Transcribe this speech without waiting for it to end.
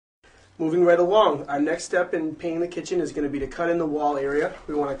Moving right along, our next step in painting the kitchen is going to be to cut in the wall area.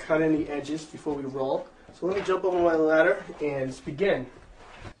 We want to cut in the edges before we roll. So let me jump over my ladder and begin.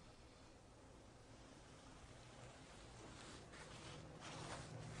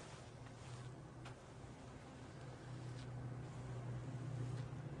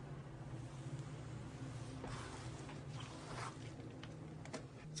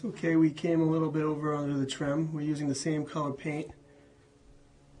 It's okay, we came a little bit over under the trim. We're using the same color paint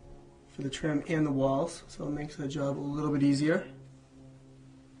for the trim and the walls, so it makes the job a little bit easier.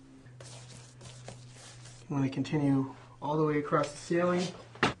 I'm going to continue all the way across the ceiling.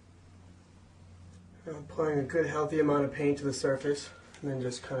 I'm applying a good healthy amount of paint to the surface and then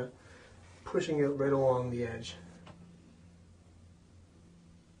just kind of pushing it right along the edge.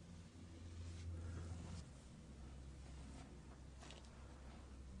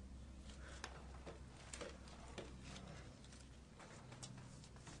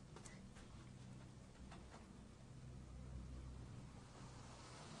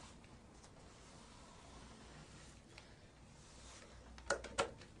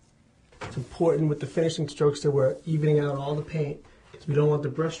 It's important with the finishing strokes that we're evening out all the paint because we don't want the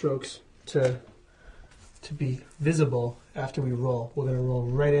brush strokes to be visible after we roll. We're going to roll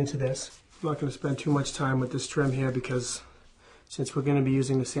right into this. I'm not going to spend too much time with this trim here because since we're going to be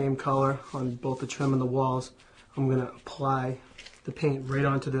using the same color on both the trim and the walls, I'm going to apply the paint right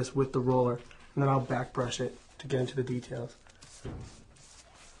onto this with the roller and then I'll back brush it to get into the details.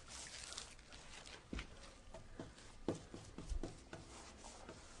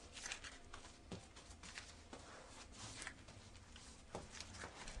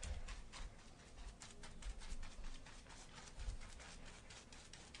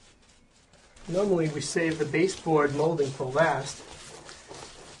 Normally we save the baseboard molding for last,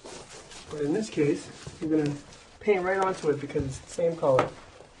 but in this case we're going to paint right onto it because it's the same color.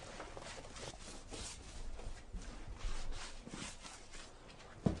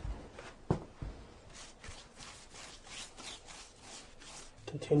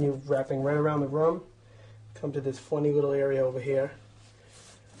 Continue wrapping right around the room, come to this funny little area over here.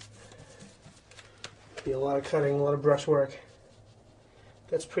 Be a lot of cutting, a lot of brush work.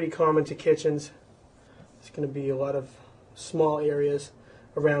 That's pretty common to kitchens. There's going to be a lot of small areas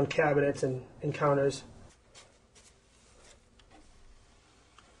around cabinets and counters.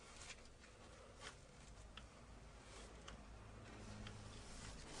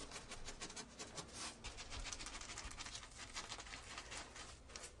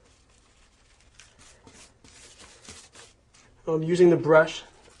 I'm using the brush,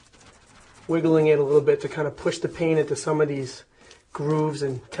 wiggling it a little bit to kind of push the paint into some of these grooves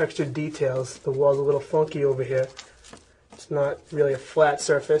and textured details. The wall's a little funky over here. It's not really a flat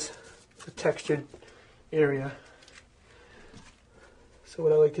surface, it's a textured area. So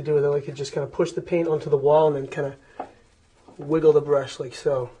what I like to do is I like to just kind of push the paint onto the wall and then kind of wiggle the brush like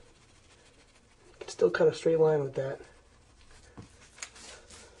so. You can still cut a straight line with that.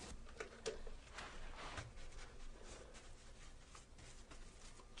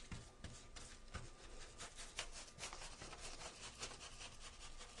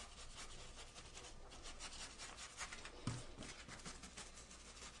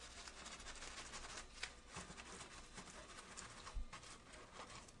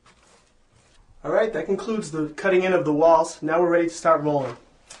 Alright, that concludes the cutting in of the walls. Now we're ready to start rolling.